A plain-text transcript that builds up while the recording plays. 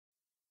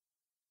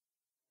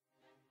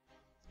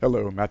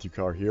Hello, Matthew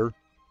Carr here.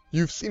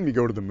 You've seen me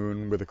go to the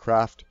moon with a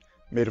craft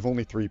made of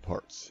only 3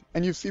 parts,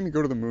 and you've seen me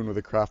go to the moon with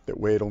a craft that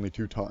weighed only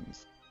 2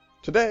 tons.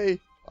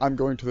 Today, I'm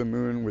going to the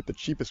moon with the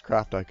cheapest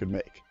craft I could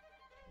make.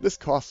 This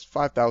costs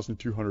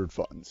 5,200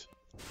 funds.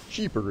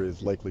 Cheaper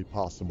is likely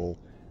possible,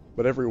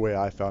 but every way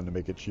I found to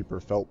make it cheaper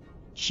felt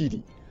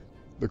cheaty.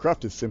 The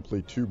craft is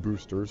simply 2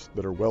 boosters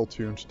that are well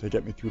tuned to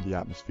get me through the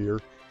atmosphere,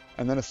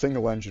 and then a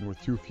single engine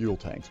with 2 fuel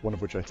tanks, one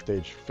of which I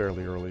staged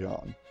fairly early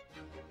on.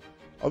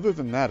 Other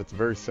than that, it's a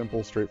very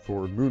simple,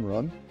 straightforward moon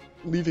run,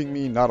 leaving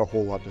me not a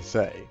whole lot to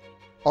say.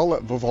 I'll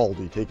let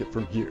Vivaldi take it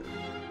from here.